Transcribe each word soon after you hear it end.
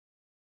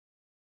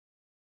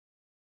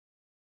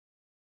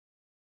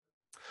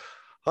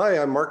Hi,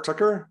 I'm Mark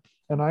Tucker,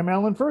 And I'm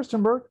Alan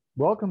Furstenberg.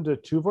 Welcome to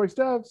Two Voice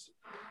Devs.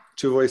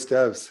 Two Voice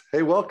Devs.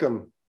 Hey,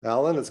 welcome,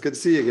 Alan. It's good to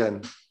see you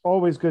again.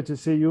 Always good to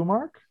see you,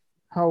 Mark.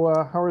 How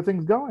are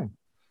things going?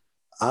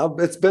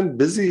 It's been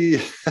busy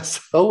as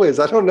always.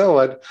 I don't know.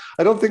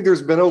 I don't think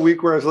there's been a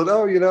week where I said,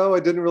 "Oh, I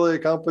didn't really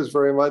accomplish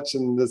very much,"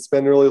 and it's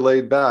been really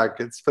laid back.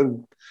 It's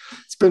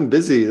been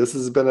busy. This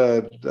has been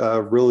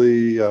a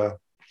really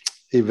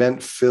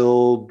event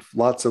filled,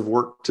 lots of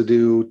work to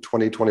do.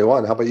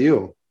 2021. How about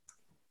you?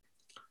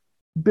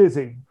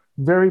 Busy,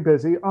 very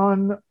busy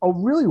on a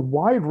really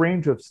wide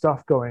range of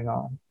stuff going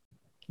on.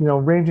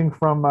 Ranging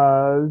from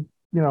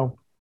you know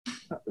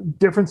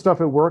different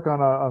stuff at work on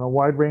a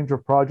wide range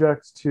of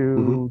projects Mhm.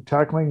 to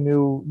tackling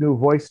new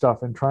voice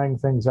stuff and trying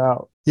things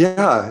out.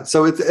 Yeah,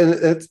 so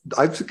it's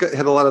I've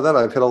hit a lot of that.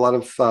 I've hit a lot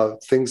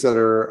of things that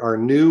are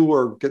new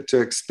or get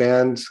to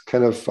expand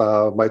kind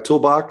of my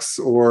toolbox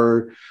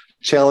or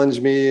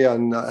challenge me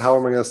on how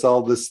am I going to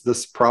solve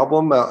this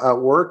problem at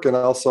work and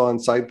also on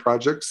side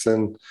projects.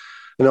 And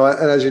and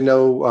as you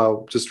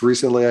know, just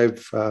recently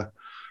I've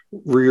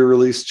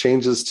re-released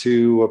changes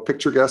to a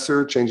picture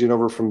guesser, changing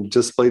over from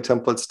display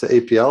templates to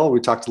APL.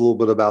 We talked a little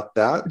bit about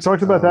that. We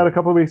talked about that a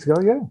couple of weeks ago,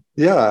 yeah.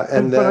 Yeah,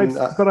 and But I've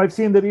then but I've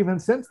seen that even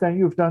since then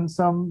you've done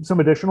some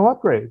additional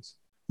upgrades.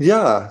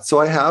 yeah, so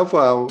I have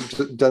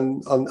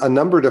done a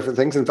number of different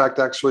things. In fact,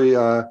 actually,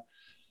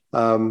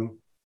 um,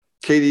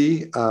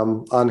 Katie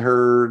on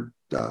her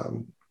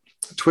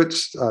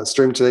Twitch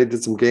stream today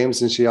did some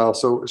games, and she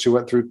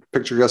went through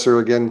Picture Guesser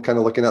again, kind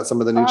of looking at some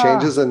of the new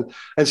changes, Ah,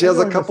 and she I has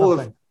knew a I missed couple of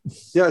something.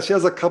 yeah, she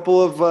has a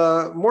couple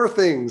of more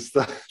things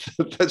that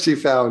that she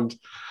found.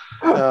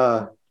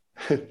 Uh,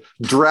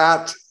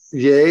 Drat,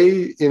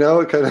 yay,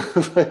 kind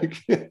of like.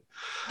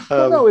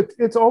 Well, no, um,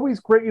 it's always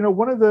great.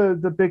 One of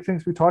the big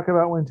things we talk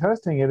about when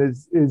testing it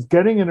is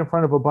getting it in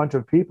front of a bunch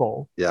of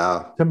people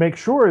yeah, to make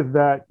sure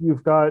that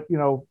you've got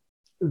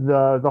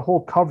the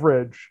whole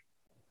coverage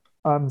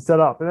set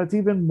up, and that's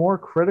even more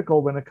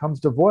critical when it comes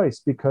to voice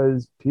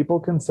because people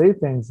can say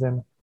things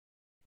in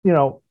you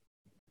know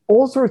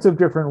all sorts of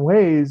different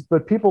ways,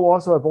 but people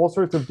also have all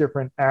sorts of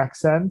different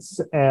accents,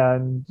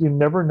 and you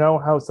never know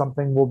how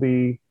something will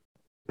be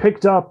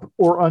picked up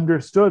or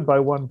understood by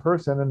one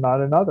person and not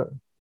another.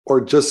 or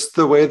just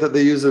the way that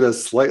they use it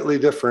is slightly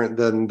different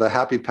than the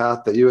happy path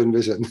that you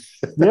envision.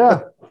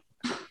 Yeah.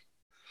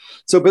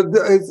 So, but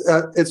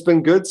it's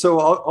been good. So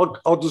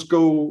I'll just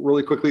go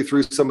really quickly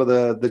through some of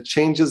the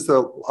changes.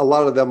 That a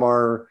lot of them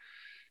are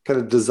kind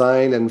of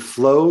design and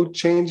flow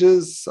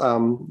changes.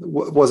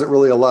 Wasn't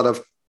really a lot of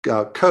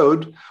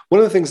code. One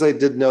of the things I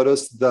did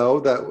notice, though,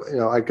 that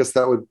I guess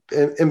that would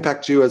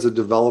impact you as a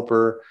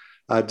developer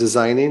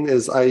designing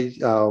is I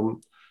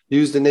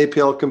used an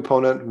APL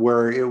component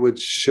where it would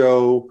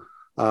show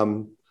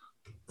um,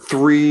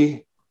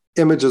 three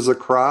images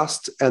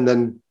across, and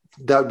then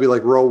that would be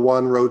like row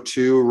one, row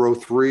two, row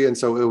three, and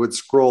so it would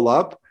scroll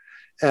up.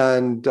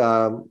 And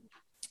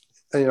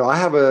I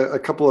have a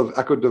couple of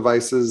Echo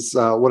devices.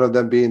 One of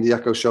them being the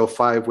Echo Show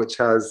 5, which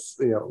has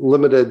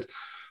limited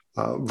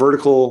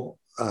vertical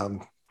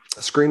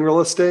screen real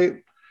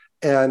estate.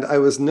 And I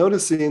was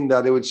noticing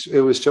that it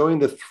was showing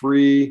the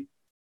three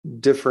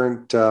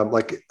different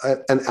like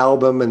an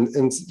album,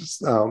 and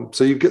so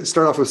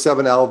start off with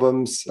 7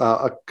 albums.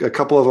 A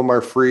couple of them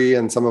are free,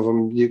 and some of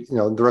them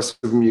the rest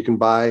of them you can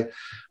buy.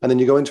 And then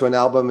you go into an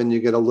album and you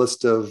get a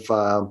list of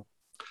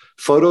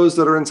photos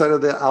that are inside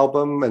of the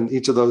album, and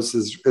each of those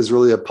is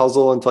really a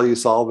puzzle until you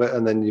solve it,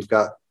 and then you've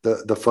got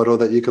the photo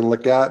that you can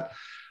look at.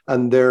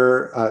 And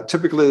they're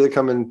typically they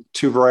come in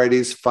two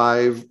varieties,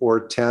 5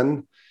 or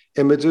 10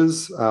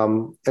 images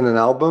in an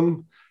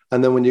album.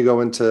 And then when you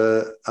go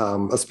into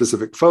a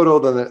specific photo,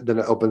 then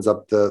it opens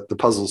up the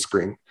puzzle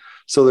screen.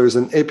 So there's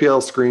an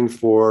APL screen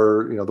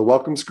for the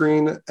welcome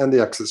screen and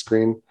the exit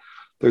screen.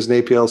 There's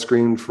an APL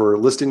screen for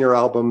listing your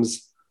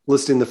albums,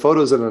 listing the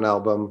photos in an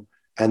album,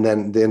 and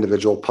then the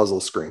individual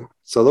puzzle screen.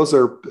 So those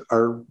are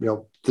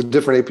the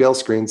different APL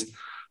screens.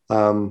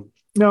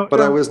 No,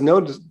 But I was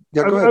noticed.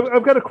 Yeah, go ahead.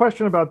 I've got a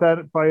question about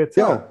that by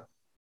itself. Yeah.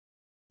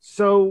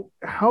 So,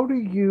 how do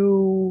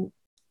you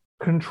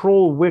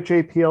control which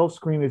APL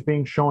screen is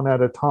being shown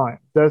at a time?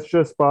 That's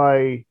just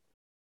by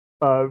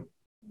uh,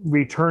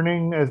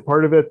 returning as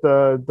part of it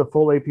the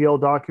full APL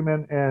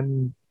document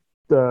and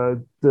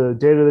the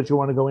data that you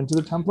want to go into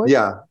the template.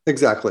 Yeah,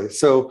 exactly.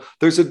 So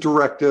there's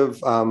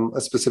a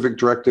specific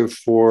directive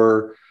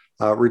for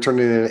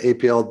returning an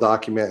APL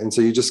document, and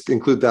so you just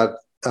include that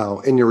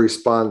in your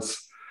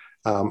response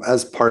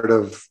as part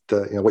of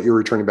what you're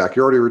returning back.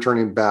 You're already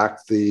returning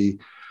back the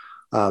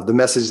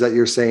message that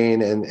you're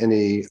saying and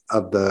any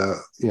of the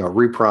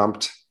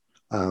reprompt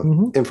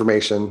Mm-hmm.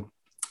 information,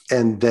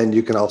 and then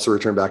you can also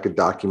return back a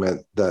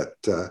document that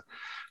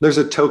there's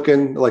a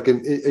token, like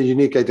a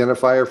unique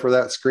identifier for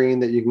that screen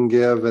that you can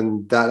give,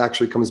 and that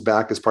actually comes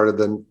back as part of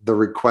the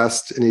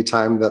request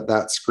anytime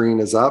that screen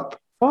is up.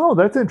 Oh,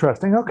 that's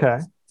interesting. Okay.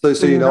 So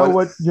So you you know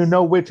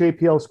know what? which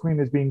APL screen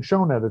is being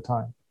shown at a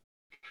time.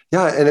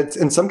 Yeah, and it's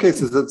in some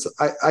cases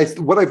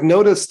what I've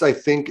noticed, I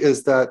think,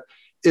 is that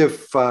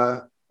if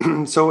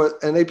So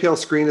an APL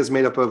screen is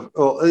made up of,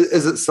 well,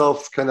 is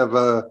itself kind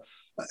of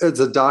it's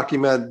a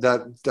document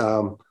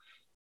that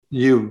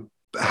you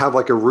have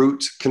like a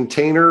root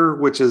container,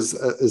 which is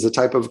a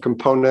type of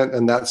component,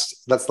 and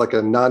that's like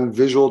a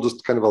non-visual,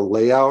 just kind of a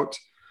layout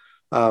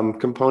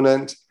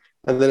component.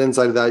 And then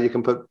inside of that, you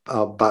can put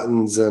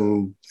buttons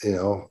and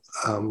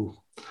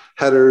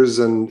headers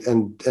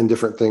and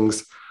different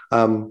things.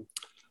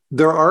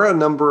 There are a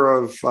number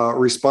of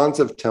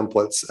responsive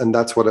templates, and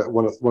that's what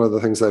one of the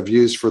things I've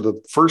used for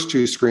the first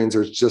two screens.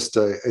 There's just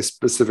a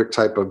specific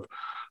type of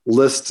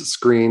list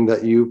screen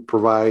that you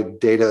provide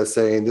data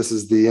saying this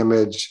is the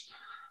image,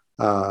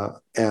 an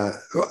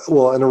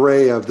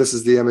array of this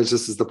is the image,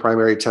 this is the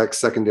primary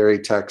text, secondary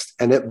text,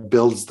 and it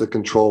builds the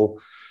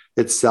control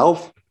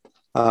itself.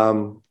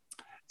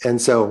 And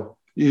so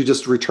you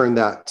just return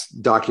that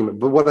document.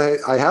 But what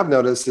I have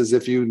noticed is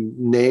if you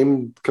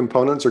name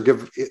components or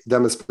give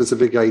them a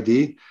specific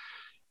ID,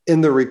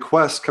 in the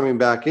request coming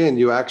back in,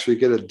 you actually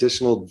get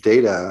additional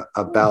data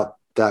about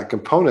that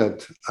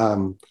component.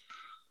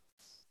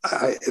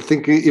 I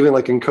think even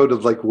like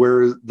encoded like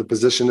where the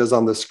position is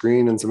on the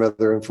screen and some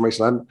other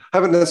information. I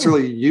haven't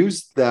necessarily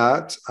used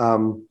that,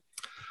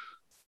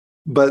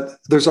 but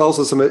there's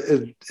also some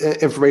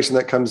information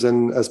that comes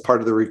in as part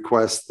of the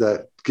request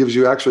that gives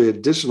you actually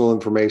additional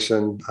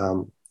information.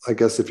 I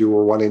guess if you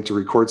were wanting to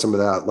record some of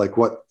that, like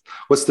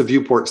what's the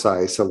viewport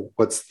size? So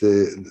what's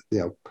the,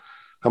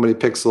 how many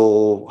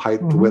pixel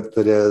height, width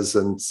it is,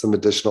 and some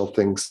additional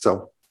things.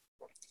 So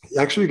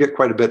you actually get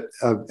quite a bit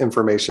of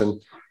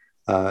information.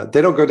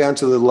 They don't go down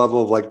to the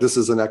level of like, this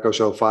is an Echo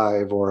Show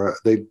 5, or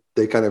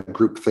they kind of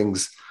group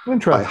things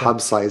by hub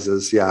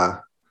sizes. Yeah.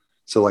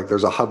 So like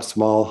there's a hub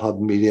small, hub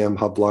medium,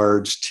 hub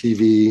large,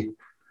 TV.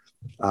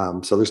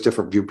 So there's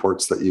different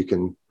viewports that you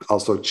can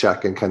also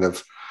check, and kind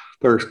of,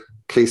 there are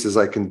cases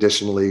I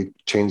conditionally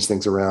change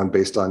things around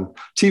based on.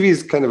 TV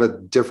is kind of a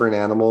different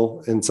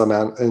animal in some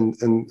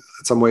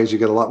ways. You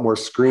get a lot more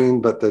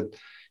screen, but the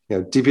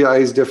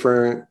DPI is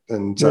different,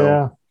 and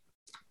so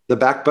the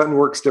back button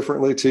works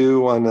differently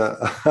too on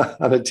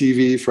a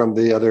TV from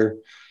the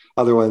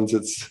other ones.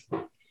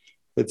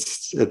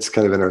 It's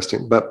kind of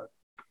interesting, but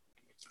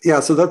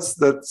yeah. So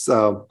that's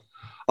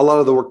a lot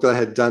of the work that I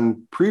had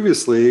done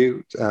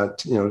previously,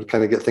 to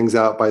kind of get things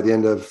out by the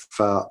end of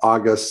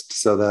August,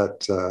 so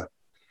that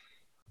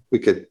we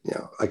could,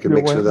 I could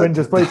make sure that when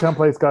display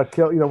templates got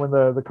killed, when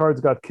the cards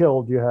got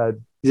killed, you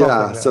had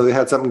so they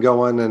had something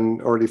going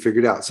and already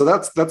figured out. So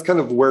that's kind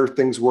of where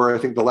things were, I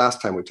think, the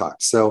last time we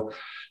talked. So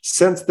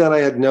since then, I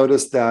had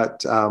noticed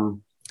that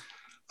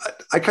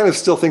I kind of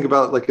still think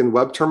about like in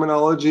web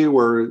terminology,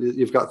 where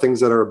you've got things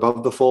that are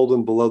above the fold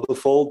and below the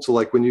fold. So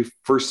like when you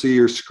first see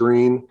your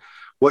screen,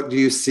 what do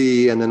you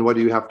see? And then what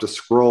do you have to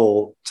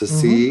scroll to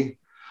see?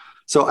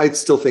 So I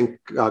still think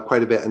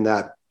quite a bit in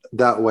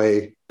that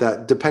way,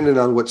 that depending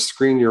on which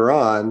screen you're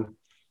on,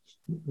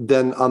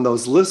 then on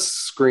those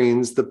list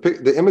screens,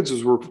 the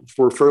images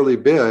were fairly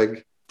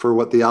big for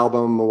what the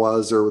album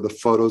was or the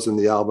photos in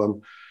the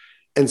album.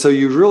 And so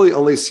you really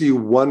only see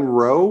one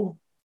row,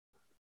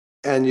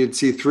 and you'd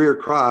see three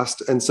across.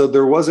 And so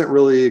there wasn't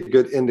really a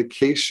good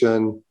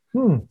indication.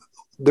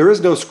 There is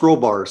no scroll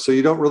bar, so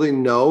you don't really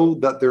know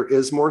that there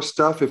is more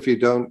stuff if you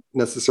don't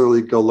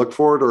necessarily go look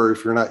for it, or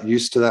if you're not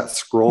used to that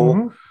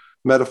scroll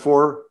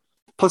metaphor.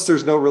 Plus,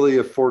 there's no really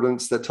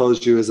affordance that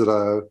tells you, is it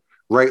a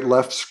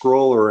right-left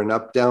scroll or an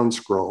up-down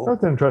scroll?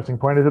 That's an interesting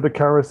point. Is it a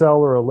carousel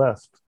or a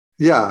list?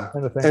 Yeah.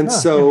 Kind of thing. And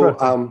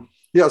so,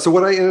 so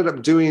what I ended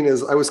up doing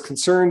is I was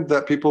concerned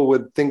that people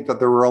would think that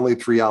there were only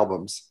 3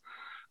 albums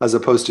as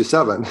opposed to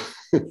 7.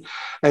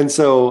 And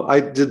so I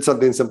did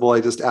something simple.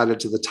 I just added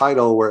to the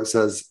title where it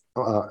says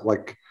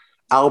like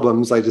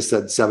albums. I just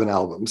said 7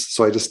 albums.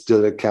 So I just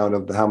did a count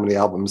of how many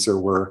albums there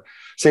were.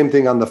 Same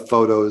thing on the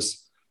photos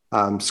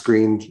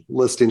screen,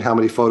 listing how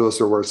many photos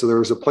there were. So there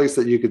was a place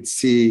that you could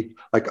see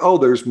like, oh,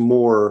 there's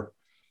more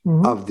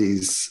of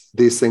these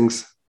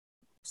things.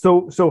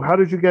 So how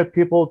did you get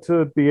people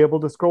to be able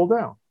to scroll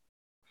down?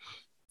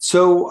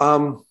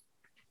 So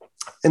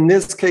in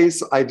this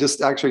case, I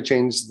just actually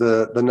changed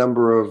the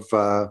number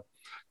of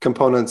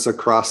components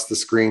across the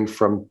screen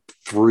from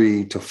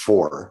 3 to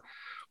 4,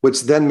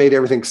 which then made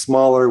everything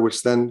smaller,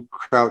 which then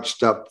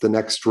crouched up the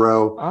next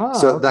row.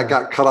 That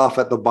got cut off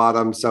at the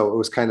bottom. So it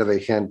was kind of a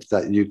hint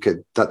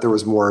that there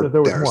was more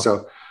there.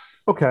 So,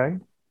 okay.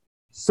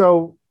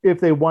 So if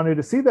they wanted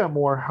to see that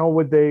more, how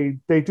would they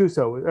do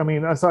so? I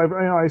mean,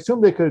 I assume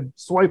they could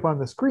swipe on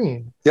the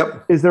screen.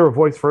 Yep. Is there a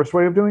voice first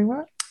way of doing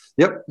that?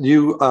 Yep.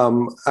 You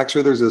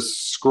actually, there's a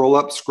scroll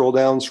up, scroll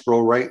down,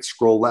 scroll right,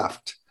 scroll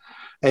left.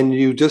 And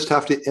you just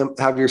have to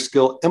have your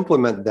skill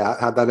implement that,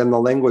 have that in the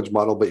language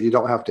model, but you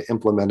don't have to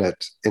implement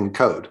it in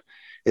code.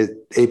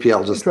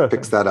 APL just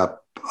picks that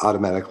up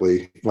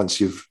automatically once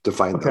you've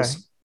defined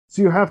those.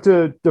 So you have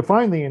to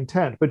define the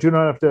intent, but you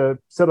don't have to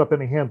set up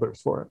any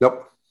handlers for it.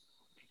 Yep.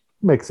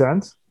 Makes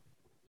sense.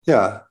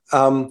 Yeah.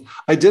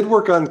 I did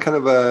work on kind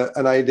of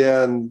an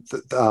idea, and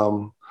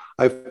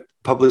I've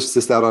published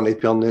this out on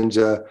APL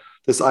Ninja,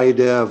 this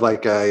idea of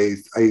like a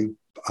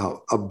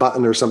a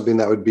button or something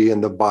that would be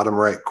in the bottom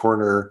right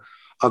corner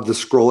of the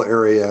scroll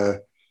area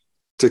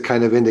to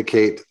kind of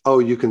indicate, oh,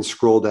 you can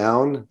scroll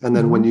down. And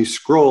then when you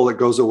scroll, it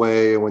goes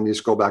away. And when you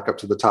scroll back up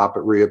to the top,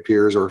 it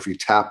reappears. Or if you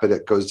tap it,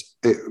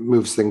 it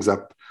moves things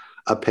up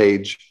a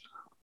page.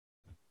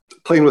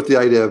 Playing with the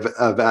idea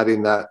of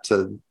adding that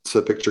to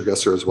Picture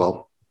Guesser as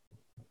well.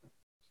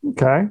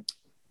 Okay.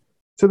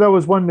 So that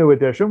was one new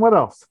addition. What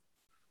else?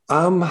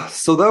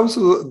 So that was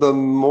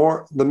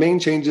the main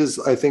changes,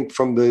 I think,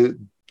 from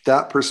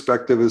that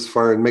perspective, as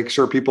far as make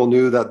sure people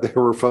knew that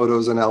there were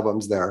photos and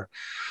albums there.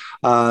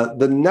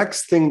 The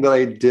next thing that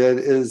I did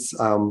is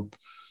on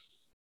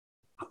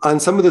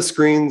some of the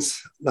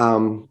screens,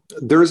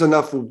 there's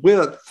enough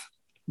width,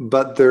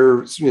 but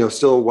there's,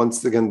 still,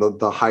 once again,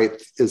 the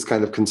height is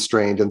kind of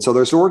constrained. And so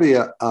there's already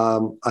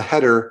a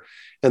header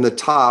in the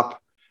top.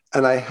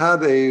 And I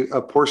had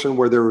a portion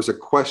where there was a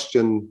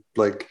question,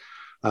 like,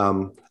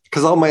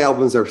 because all my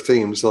albums are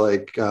themed. So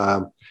like,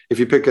 if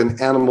you pick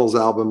an animals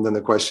album, then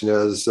the question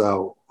is,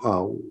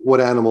 what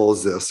animal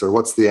is this? Or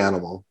what's the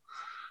animal?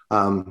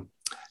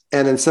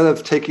 And instead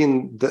of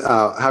taking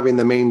having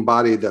the main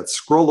body that's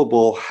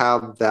scrollable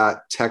have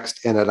that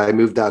text in it, I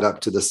moved that up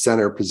to the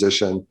center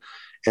position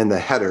in the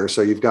header.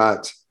 So you've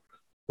got,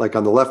 like,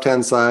 on the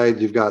left-hand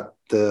side, you've got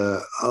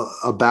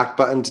a back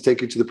button to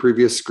take you to the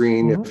previous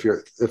screen.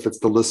 If it's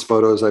the list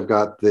photos, I've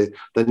got the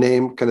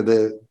name, kind of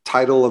the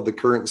title of the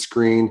current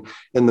screen.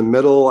 In the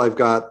middle, I've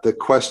got the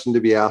question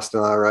to be asked.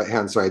 And on the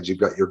right-hand side, you've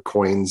got your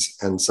coins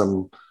and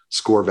some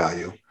score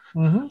value.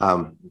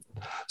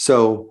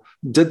 So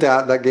did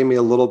that gave me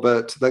a little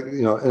bit,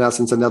 in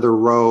essence, another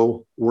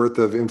row worth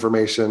of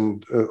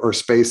information or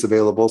space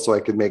available, so I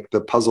could make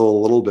the puzzle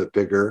a little bit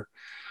bigger.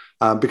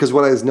 Because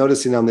what I was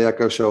noticing on the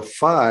Echo Show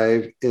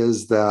 5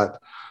 is that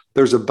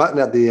there's a button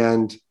at the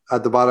end,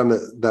 at the bottom,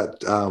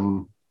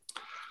 that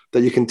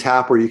you can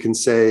tap, where you can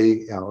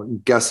say,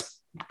 guess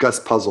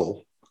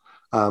puzzle.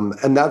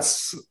 And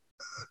that's,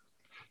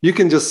 you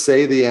can just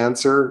say the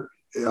answer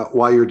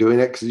while you're doing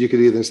it, because you could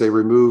either say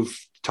remove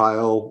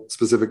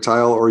specific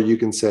tile, or you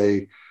can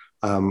say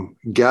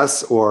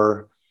guess,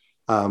 or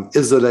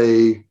is it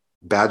a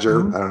badger?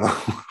 I don't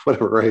know,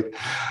 whatever, right?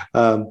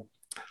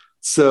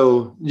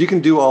 So you can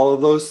do all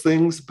of those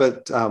things,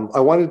 but I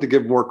wanted to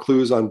give more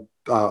clues on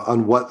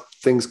what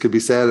things could be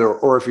said,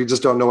 or if you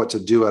just don't know what to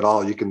do at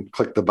all, you can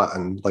click the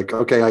button. Like,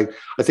 okay,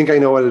 I think I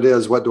know what it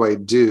is. What do I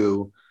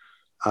do?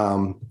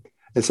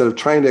 Instead of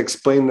trying to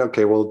explain,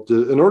 okay, well,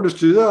 in order to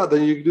do that,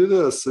 then you do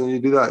this and you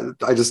do that.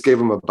 I just gave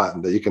them a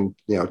button that you can,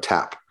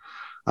 tap.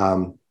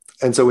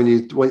 And so when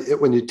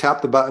you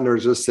tap the button or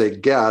just say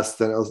guess,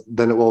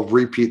 then it will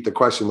repeat the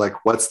question,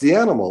 like, what's the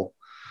animal?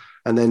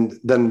 And then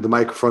the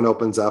microphone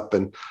opens up,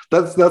 and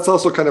that's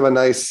also kind of a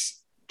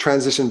nice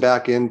transition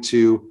back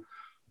into,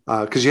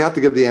 because you have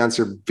to give the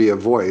answer via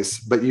voice,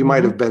 but you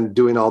might have been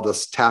doing all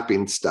this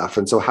tapping stuff.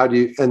 And so how do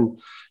you,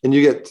 and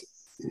you get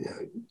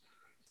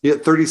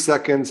 30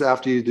 seconds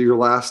after you do your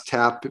last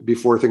tap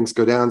before things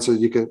go down. So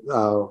you can,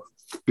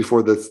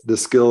 before the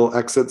skill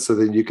exits, so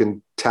that you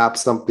can tap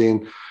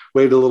something,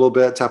 wait a little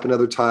bit, tap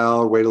another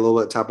tile, wait a little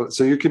bit, tap it.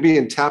 So you can be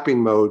in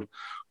tapping mode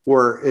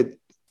where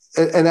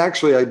and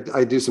actually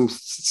I do some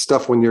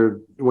stuff when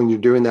you're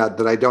doing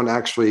that I don't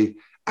actually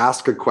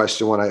ask a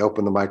question when I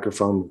open the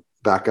microphone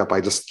back up.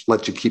 I just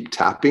let you keep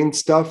tapping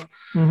stuff.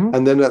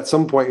 And then at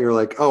some point you're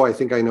like, oh, I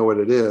think I know what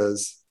it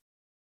is.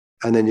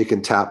 And then you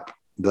can tap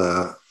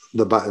the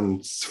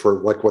buttons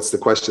for, like, what's the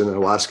question? And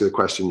it'll ask you the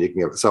question, you can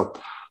give it. So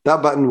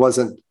that button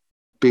wasn't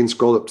being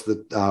scrolled up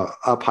to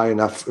up high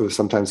enough.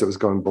 Sometimes it was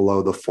going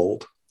below the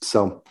fold.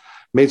 So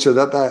made sure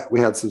that we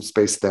had some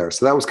space there.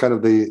 So that was kind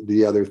of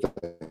the other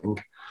thing.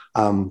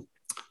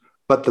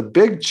 But the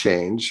big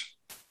change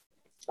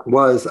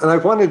was, and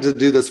I've wanted to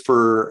do this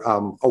for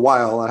a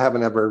while, I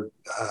haven't ever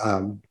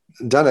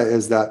done it,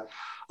 is that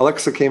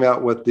Alexa came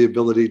out with the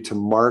ability to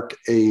mark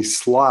a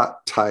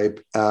slot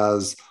type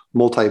as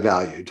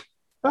multi-valued.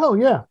 Oh,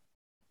 yeah.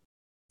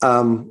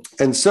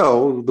 And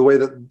so the way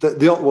that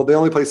the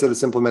only place that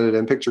it's implemented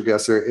in Picture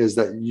Guesser is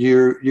that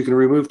you can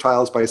remove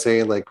tiles by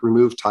saying, like,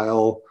 remove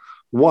tile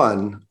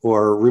 1,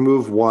 or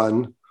remove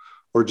 1,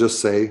 or just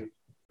say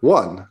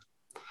 1.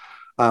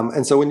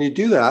 And so when you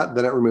do that,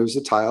 then it removes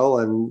the tile,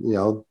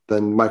 and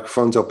then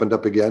microphone's opened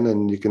up again,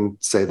 and you can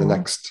say the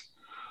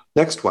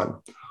next one.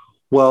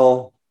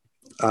 Well,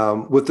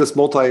 with this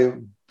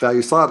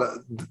multi-value slot,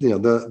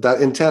 that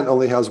intent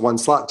only has one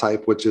slot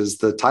type, which is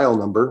the tile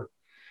number.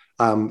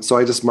 So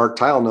I just marked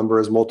tile number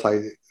as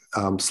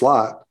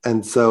multi-slot.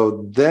 And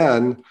so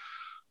then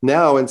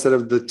now, instead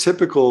of the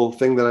typical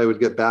thing that I would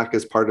get back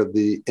as part of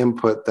the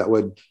input that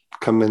would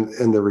come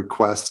in the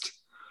request,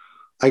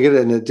 I get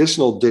an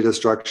additional data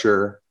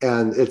structure,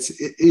 and it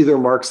either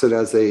marks it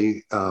as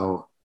a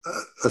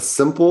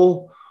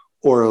simple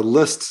or a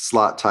list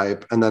slot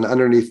type. And then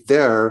underneath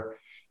there,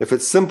 if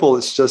it's simple,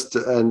 it's just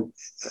an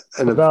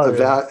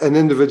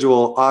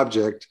individual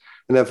object.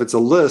 And if it's a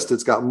list,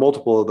 it's got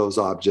multiple of those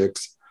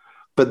objects.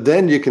 But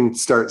then you can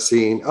start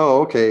seeing,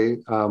 oh, okay,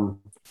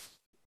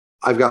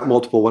 I've got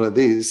multiple one of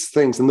these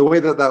things. And the way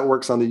that that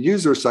works on the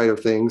user side of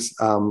things,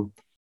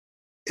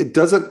 it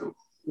doesn't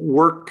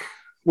work.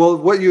 Well,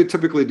 what you would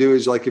typically do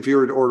is, like, if you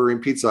were ordering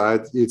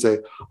pizza, you'd say,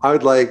 I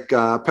would like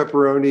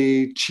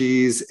pepperoni,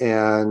 cheese,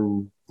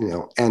 and,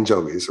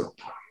 anchovies or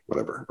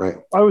whatever, right?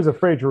 I was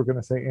afraid you were going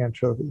to say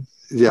anchovies.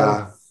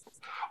 Yeah.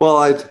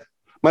 Well,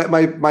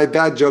 my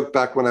bad joke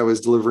back when I was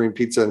delivering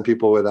pizza and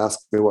people would ask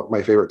me what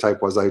my favorite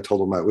type was, I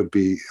told them it would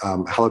be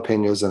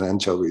jalapenos and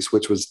anchovies,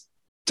 which was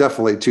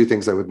definitely two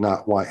things I would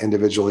not want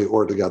individually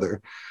or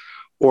together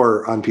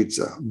or on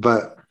pizza.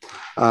 But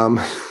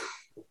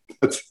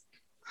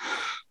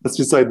that's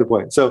beside the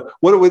point. So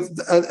what it was,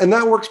 and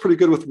that works pretty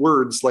good with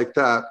words like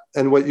that.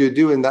 And what you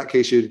do in that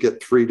case, you'd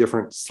get 3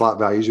 different slot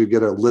values. You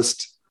get a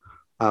list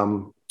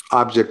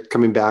object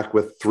coming back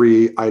with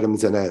 3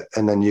 items in it,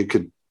 and then you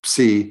could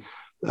see,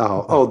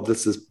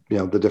 this is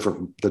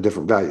the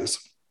different values.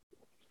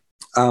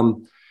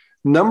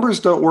 Numbers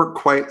don't work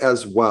quite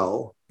as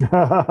well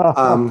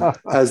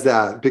as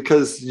that,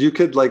 because you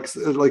could like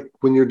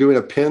when you're doing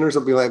a pin or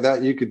something like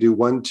that, you could do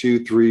 1,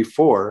 2, 3,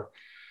 4.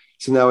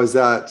 So now, is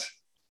that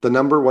the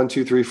number 1,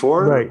 2, 3,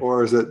 4, right?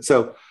 Or is it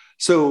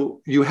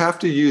so you have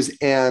to use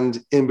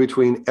and in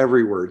between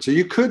every word. So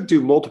you could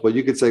do multiple.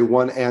 You could say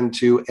 1 and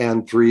 2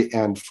 and 3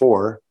 and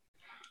 4.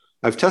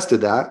 I've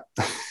tested that,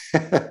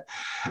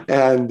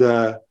 and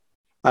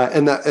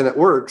it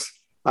works.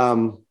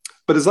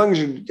 But as long as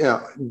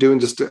you're doing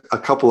just a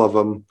couple of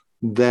them,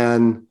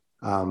 then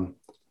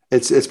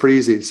it's pretty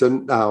easy.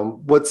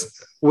 So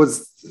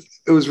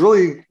it was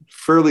really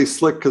fairly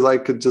slick, because I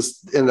could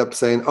just end up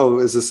saying, oh,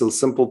 is this a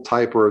simple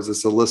type or is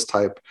this a list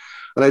type?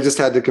 And I just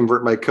had to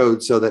convert my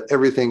code so that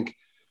everything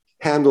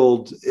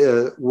handled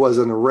was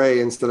an array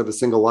instead of a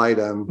single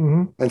item.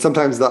 Mm-hmm. And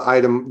sometimes the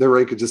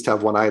array could just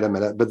have one item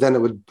in it, but then it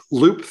would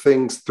loop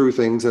things through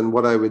things. And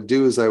what I would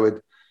do is I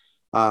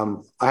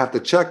have to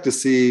check to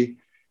see,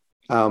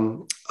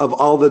 of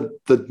all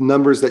the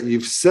numbers that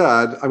you've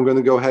said, I'm going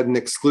to go ahead and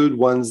exclude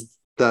ones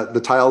that the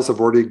tiles have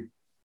already,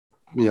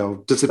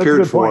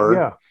 disappeared for.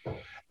 Yeah.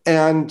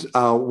 And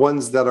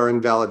ones that are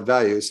invalid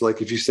values. So like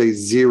if you say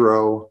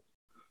 0,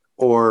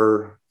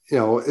 or,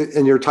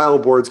 and your tile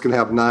board's can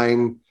have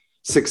 9,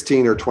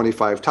 16, or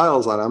 25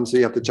 tiles on them. So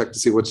you have to check to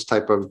see which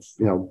type of,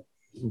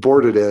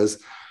 board it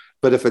is.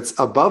 But if it's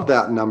above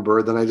that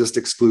number, then I just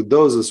exclude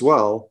those as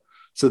well.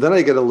 So then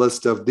I get a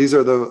list of, these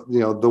are the,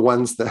 the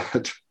ones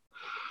that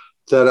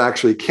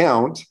actually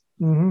count.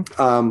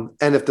 Mm-hmm.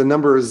 And if the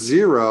number is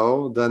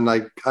 0, then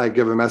I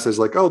give a message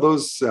like, oh,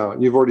 those,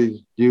 you've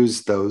already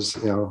used those,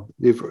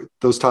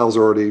 those tiles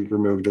are already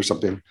removed or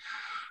something.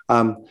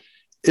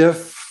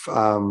 If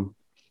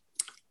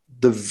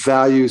the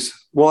values,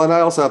 well, and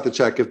I also have to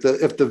check if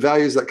the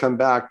values that come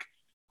back,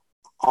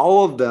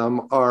 all of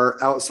them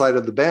are outside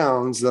of the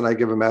bounds, then I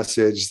give a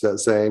message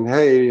that's saying,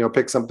 hey,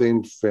 pick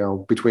something,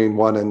 between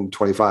 1 and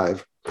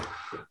 25.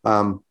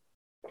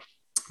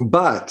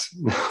 But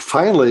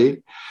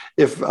finally,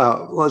 if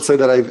let's say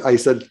that I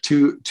said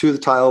two of the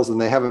tiles and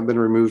they haven't been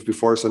removed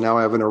before, so now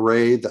I have an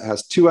array that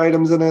has 2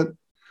 items in it.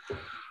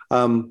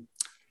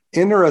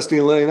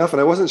 Interestingly enough,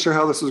 and I wasn't sure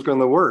how this was going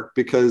to work,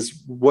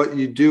 because what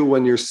you do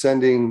when you're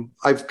sending,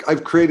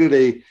 I've created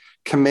a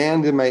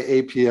command in my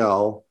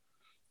APL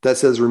that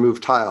says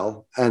remove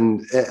tile,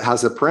 and it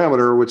has a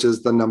parameter, which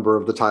is the number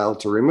of the tile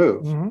to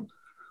remove. Mm-hmm.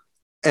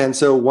 And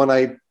so when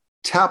I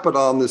tap it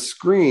on the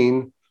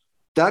screen,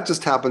 that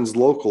just happens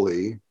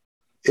locally.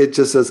 It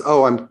just says,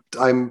 oh,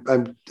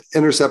 I'm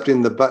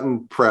intercepting the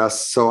button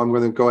press, so I'm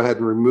going to go ahead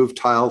and remove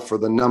tile for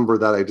the number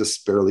that I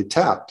just barely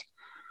tapped.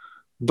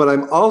 But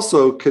I'm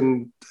also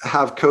can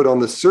have code on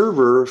the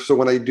server, so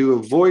when I do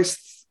a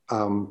voice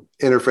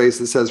interface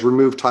that says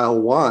remove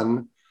tile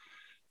 1,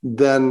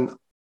 then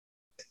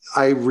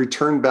I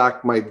return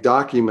back my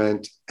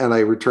document and I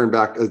return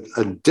back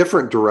a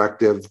different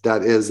directive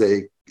that is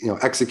a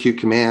execute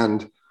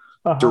command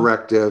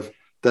directive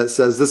that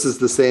says this is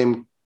the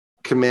same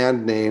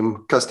command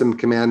name, custom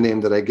command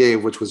name that I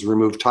gave, which was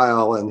remove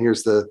tile, and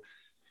here's the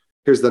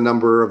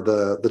number of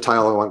the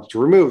tile I want to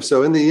remove.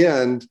 So in the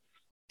end,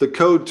 the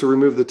code to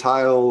remove the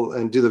tile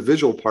and do the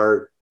visual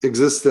part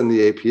exists in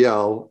the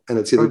APL, and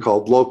it's either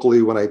called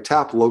locally when I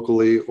tap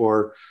locally,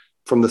 or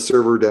from the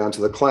server down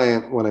to the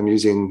client when I'm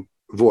using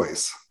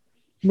voice.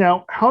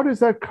 Now, how does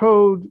that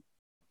code?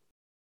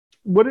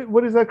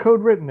 What is that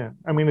code written in?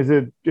 I mean, is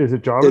it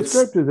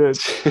JavaScript?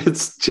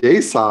 It's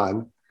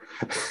JSON.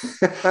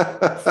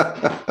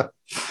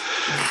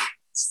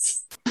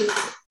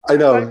 I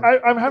know.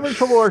 I'm having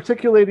trouble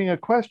articulating a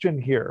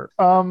question here.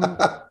 What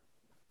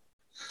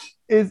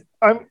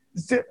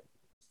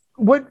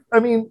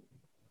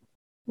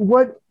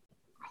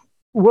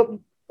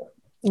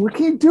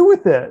can you do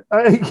with it?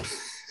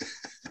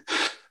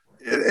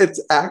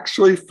 It's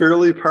actually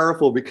fairly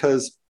powerful,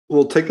 because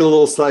we'll take a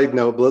little side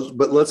note,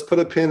 but let's put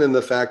a pin in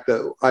the fact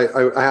that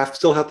I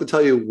still have to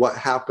tell you what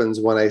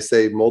happens when I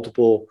say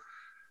multiple.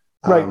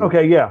 Right.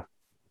 Okay. Yeah.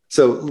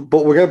 So,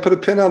 but we're going to put a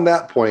pin on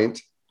that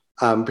point,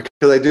 because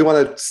I do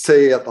want to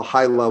say at the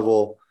high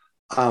level,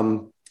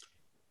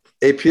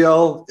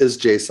 APL is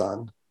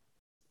JSON.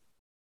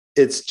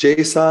 it's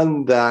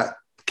JSON that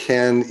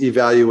can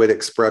evaluate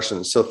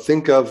expressions. So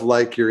think of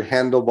like your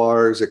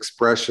handlebars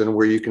expression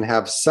where you can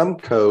have some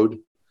code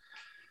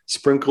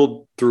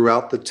sprinkled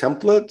throughout the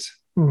template.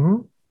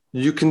 Mm-hmm.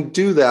 You can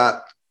do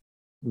that,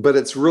 but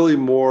it's really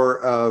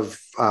more of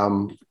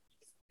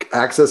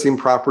accessing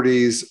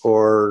properties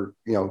or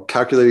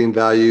calculating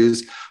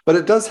values. But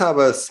it does have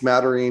a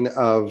smattering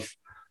of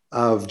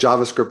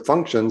JavaScript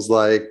functions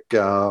like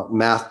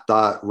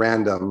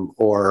math.random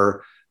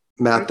or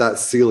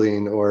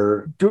math.ceiling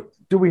or.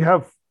 Do we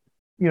have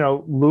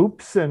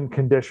loops and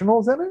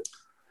conditionals in it?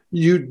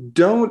 You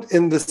don't,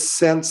 in the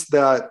sense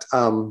that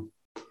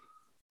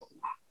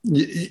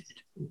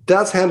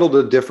that's handled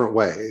a different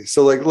way.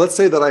 So like, let's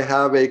say that I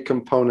have a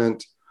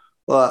component,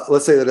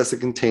 let's say that it's a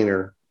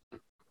container,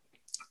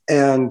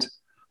 and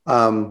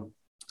I've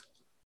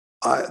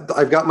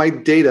got my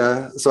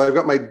data. So I've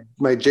got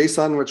my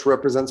JSON, which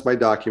represents my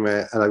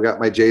document, and I've got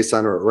my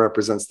JSON, which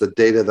represents the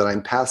data that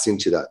I'm passing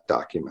to that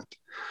document.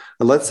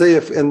 And let's say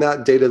if in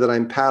that data that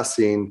I'm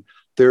passing,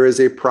 there is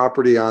a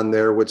property on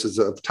there, which is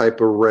of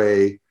type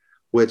array,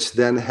 which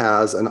then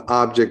has an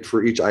object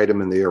for each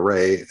item in the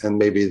array, and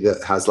maybe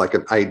that has like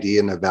an ID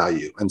and a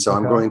value. And so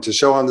I'm going to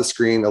show on the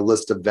screen a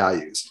list of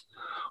values.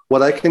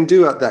 What I can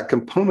do at that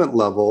component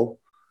level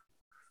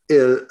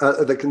is,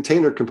 the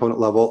container component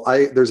level,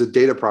 there's a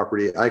data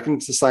property. I can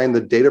assign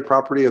the data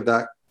property of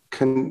that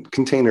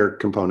container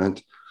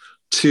component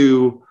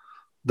to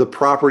the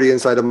property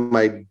inside of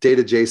my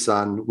data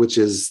JSON, which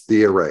is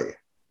the array.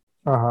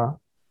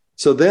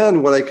 So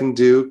then what I can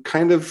do,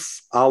 kind of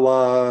a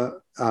la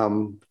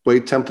way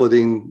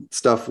templating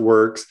stuff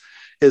works,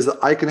 is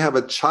I can have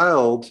a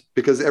child,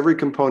 because every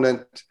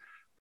component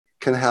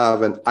can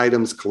have an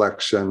items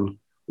collection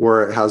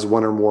where it has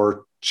one or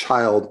more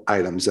child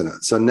items in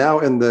it. So now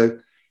in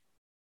the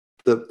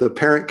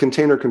parent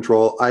container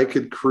control, I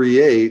could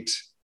create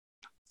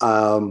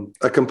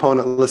a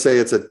component, let's say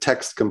it's a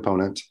text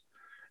component,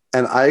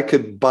 and I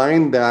could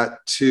bind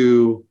that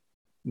to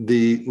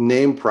the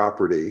name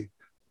property.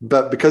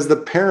 But because the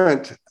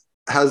parent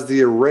has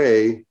the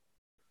array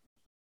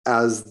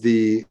as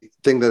the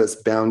thing that it's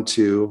bound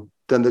to,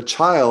 then the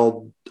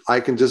child, I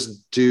can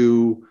just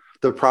do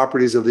the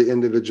properties of the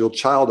individual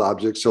child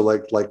object. So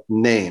like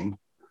name.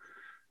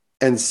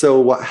 And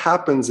so what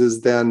happens is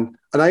then,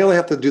 and I only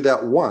have to do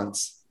that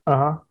once.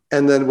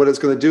 And then what it's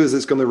going to do is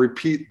it's going to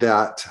repeat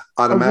that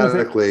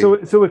automatically.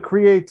 So it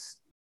creates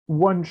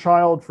one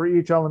child for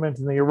each element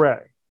in the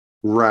array.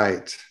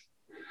 Right.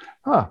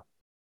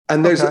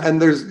 And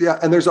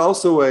there's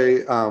also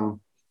a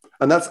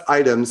and that's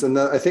items, and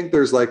I think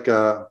there's like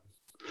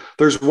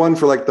there's one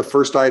for like the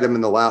first item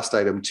and the last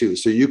item too.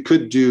 So you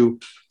could do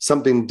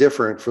something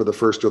different for the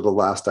first or the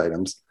last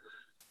items.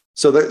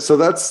 So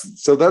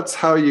that's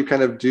how you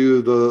kind of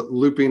do the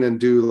looping and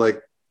do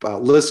like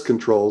list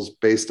controls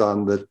based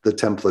on the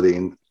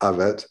templating of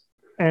it.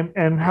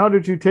 And how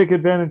did you take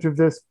advantage of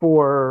this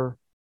for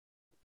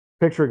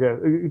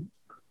PictureGit?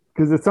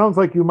 Because it sounds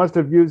like you must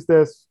have used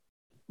this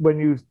when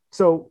you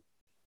so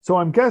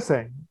I'm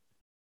guessing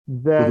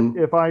that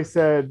if I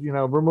said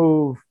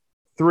remove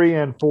 3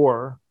 and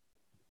 4,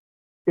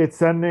 it's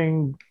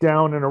sending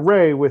down an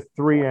array with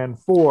 3 and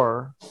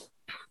 4,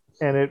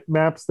 and it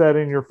maps that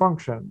in your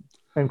function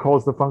and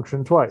calls the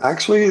function twice.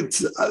 Actually,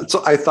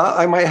 so I thought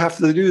I might have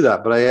to do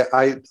that, but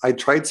I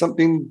tried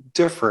something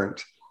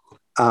different,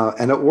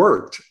 and it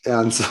worked,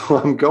 and so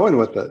I'm going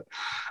with it.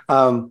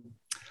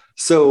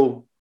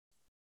 So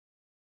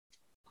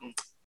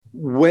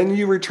when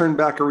you return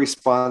back a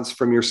response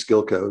from your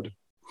skill code,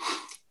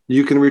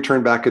 you can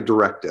return back a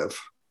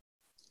directive,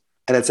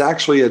 and it's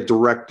actually a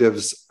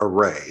directives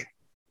array.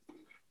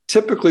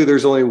 Typically,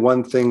 there's only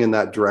one thing in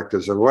that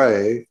directives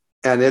array,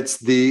 and it's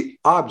the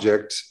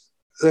object.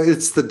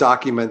 It's the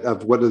document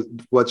of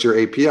what's your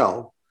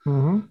APL.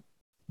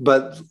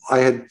 But I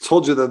had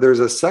told you that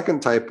there's a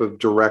second type of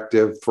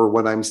directive for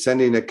when I'm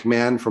sending a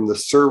command from the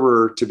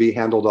server to be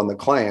handled on the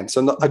client.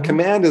 So a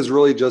command is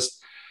really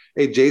just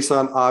a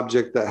JSON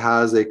object that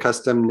has a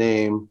custom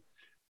name,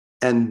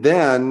 and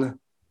then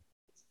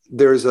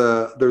there's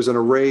an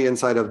array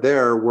inside of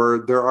there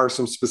where there are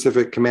some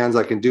specific commands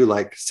I can do,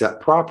 like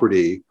set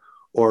property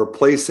or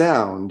play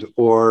sound,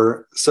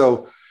 or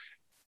so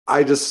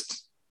I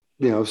just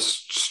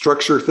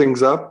structure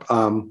things up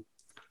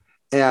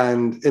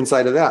and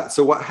inside of that.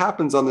 So what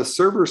happens on the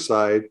server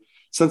side,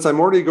 since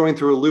I'm already going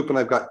through a loop and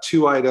I've got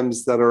 2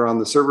 items that are on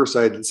the server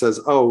side that says,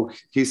 oh,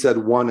 he said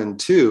 1 and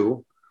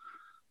 2,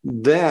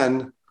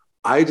 then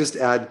I just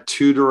add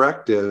 2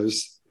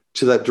 directives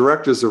to that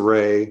directives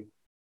array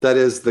that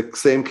is the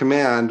same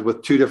command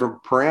with 2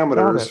 different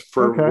parameters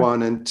for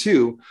 1 and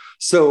 2.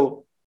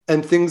 So,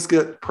 and things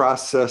get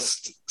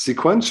processed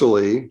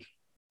sequentially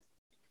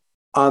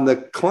on the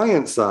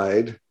client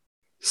side.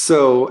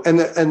 So,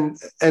 and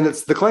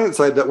it's the client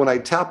side that when I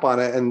tap on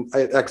it and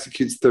it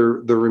executes the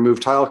remove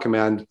tile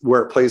command,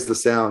 where it plays the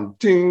sound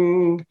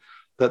ding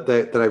that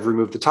I've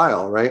removed the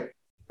tile, right?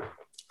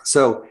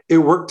 So it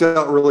worked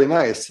out really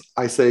nice.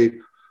 I say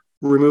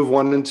remove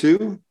 1 and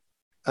 2,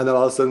 And then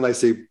all of a sudden I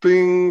say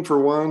bing for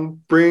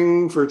one,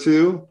 bing for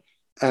two,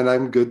 and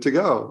I'm good to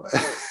go.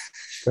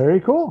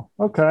 Very cool.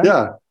 Okay.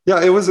 Yeah.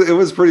 Yeah. It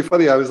was pretty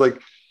funny. I was like,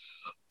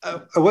 I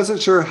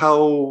wasn't sure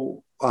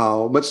how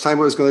much time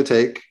it was going to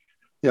take,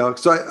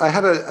 so I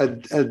had I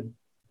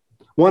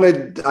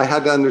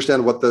had to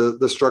understand what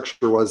the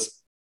structure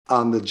was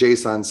on the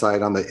JSON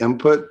side, on the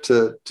input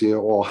to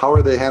well, how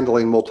are they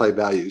handling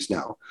multi-values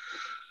now?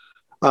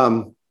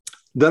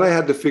 Then I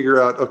had to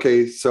figure out,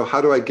 okay, so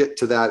how do I get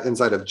to that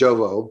inside of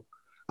Jovo?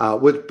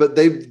 But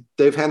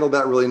they've handled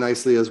that really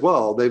nicely as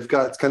well. They've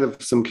got kind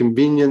of some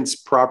convenience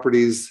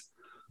properties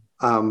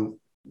on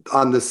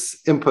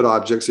this input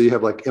object. So you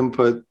have like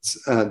input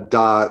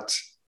dot,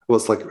 well,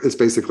 it's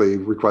basically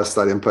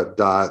request.input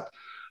dot,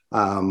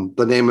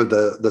 the name of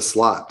the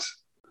slot.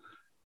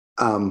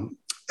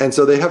 And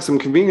so they have some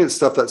convenient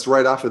stuff that's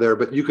right off of there,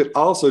 but you could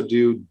also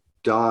do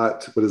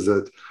dot,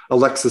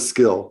 Alexa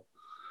skill.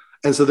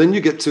 And so then you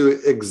get to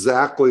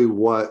exactly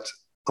what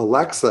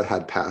Alexa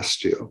had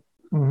passed you.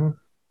 Mm-hmm.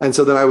 And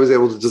so then I was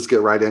able to just get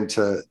right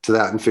into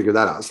that and figure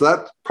that out. So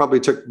that probably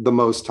took the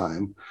most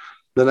time.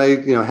 Then I,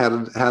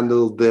 had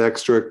handled the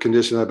extra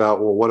condition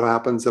about, well, what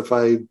happens if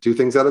I do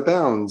things out of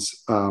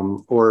bounds,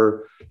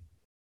 or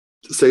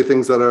say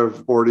things that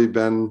have already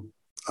been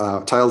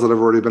tiles that have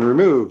already been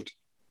removed.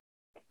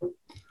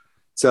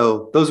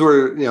 So those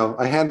were,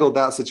 I handled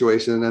that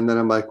situation, and then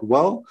I'm like,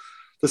 well,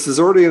 this is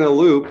already in a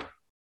loop.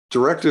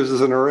 Directives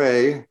is an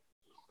array.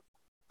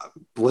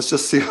 Let's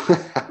just see what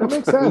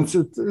happens. That makes sense.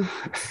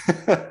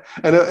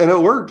 and it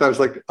worked. I was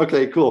like,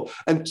 okay, cool.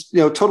 And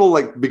total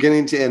like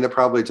beginning to end, it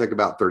probably took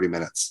about 30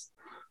 minutes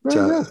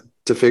to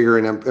figure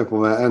and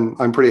implement. And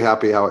I'm pretty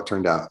happy how it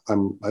turned out.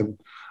 I'm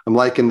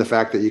liking the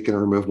fact that you can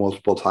remove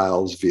multiple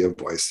tiles via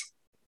voice.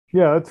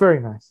 Yeah, that's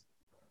very nice.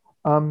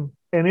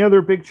 Any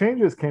other big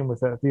changes came with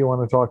that you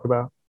want to talk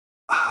about?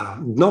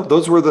 No,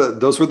 those were the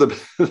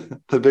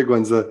the big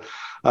ones.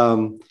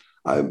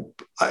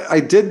 I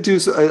did do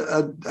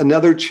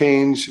another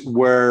change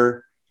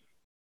where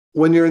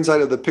when you're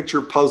inside of the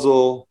picture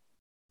puzzle,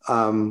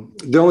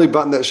 the only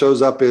button that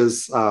shows up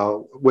is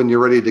when you're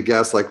ready to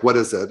guess, like, what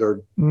is it,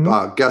 or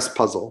guess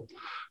puzzle.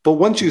 But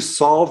once you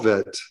solve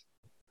it,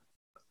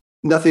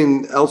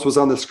 nothing else was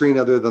on the screen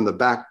other than the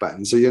back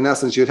button. So in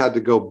essence, you'd had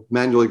to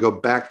manually go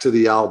back to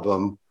the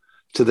album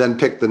to then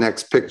pick the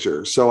next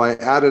picture. So I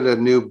added a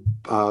new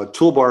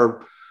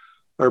toolbar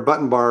or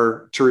button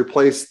bar to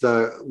replace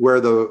where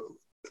the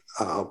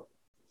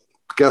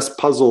guess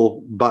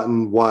puzzle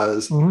button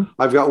was. Mm-hmm.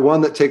 I've got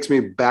one that takes me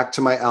back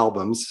to my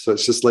albums. So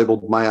it's just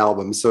labeled my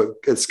albums. So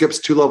it skips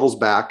 2 levels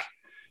back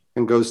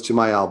and goes to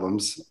my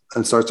albums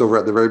and starts over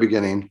at the very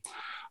beginning.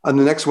 And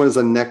the next one is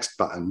a next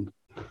button.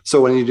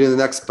 So when you do the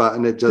next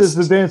button, it just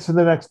advances to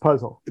the next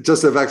puzzle. It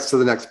just advances to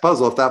the next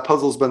puzzle. If that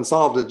puzzle's been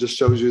solved, it just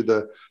shows you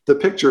the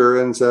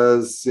picture and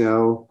says,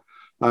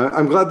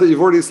 I'm glad that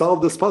you've already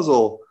solved this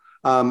puzzle.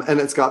 And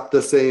it's got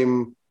the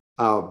same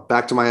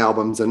back to my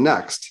albums and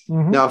next.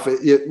 Mm-hmm. Now,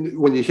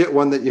 when you hit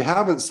one that you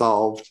haven't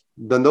solved,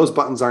 then those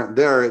buttons aren't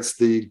there. It's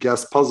the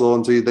guess puzzle.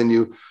 And so then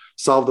you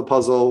solve the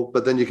puzzle,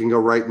 but then you can go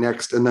right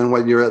next. And then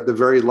when you're at the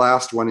very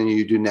last one and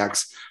you do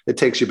next, it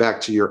takes you back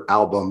to your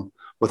album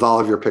with all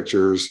of your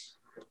pictures.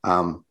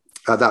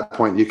 At that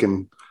point, you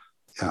can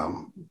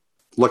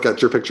look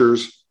at your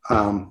pictures.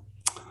 Or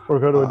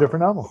go to a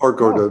different album. Or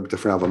go to a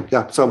different album.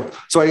 Yeah. So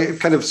I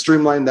kind of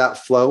streamlined that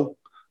flow.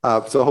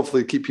 So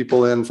hopefully keep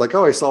people in. It's like,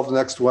 oh, I solved the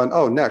next one.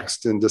 Oh,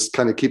 next. And just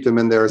kind of keep them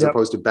in there as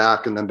opposed to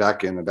back and then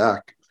back in and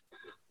back.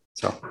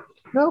 So.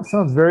 No,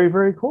 sounds very,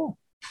 very cool.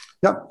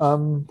 Yep.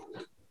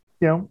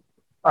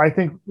 I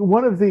think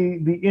one of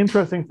the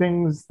interesting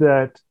things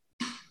that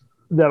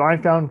I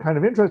found kind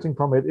of interesting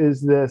from it is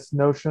this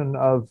notion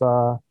of,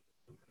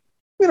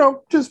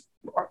 just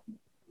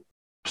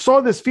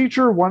saw this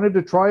feature, wanted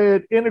to try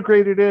it,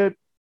 integrated it,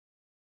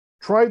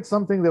 tried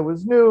something that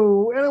was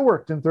new, and it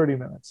worked in 30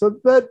 minutes.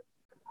 So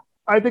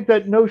I think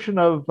that notion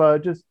of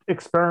just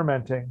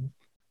experimenting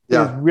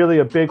is really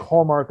a big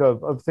hallmark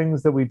of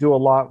things that we do a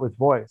lot with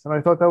voice. And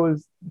I thought that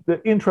was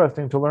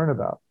interesting to learn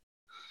about.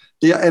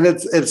 Yeah, and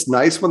it's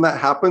nice when that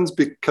happens,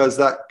 because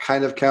that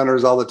kind of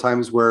counters all the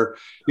times where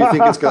you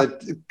think it's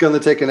going to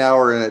take an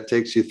hour and it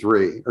takes you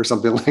 3 or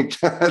something like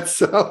that.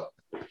 So,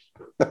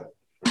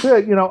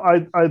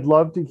 yeah, I'd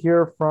love to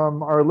hear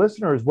from our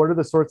listeners. What are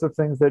the sorts of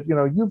things that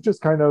you've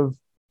just kind of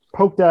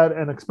poked at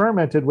and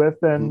experimented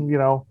with, and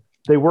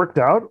they worked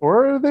out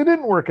or they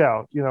didn't work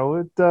out?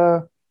 It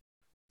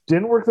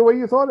didn't work the way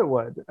you thought it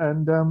would,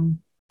 and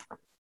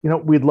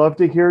we'd love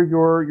to hear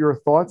your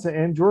thoughts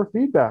and your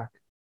feedback.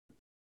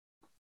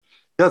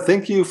 Yeah,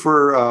 thank you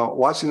for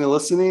watching and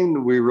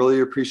listening. We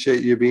really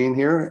appreciate you being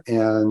here,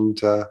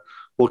 and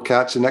we'll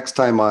catch you next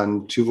time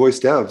on Two Voice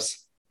Devs.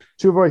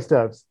 Two Voice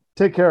Devs.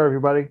 Take care,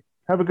 everybody.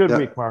 Have a good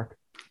week, Mark.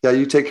 Yeah,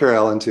 you take care,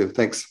 Alan, too.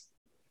 Thanks.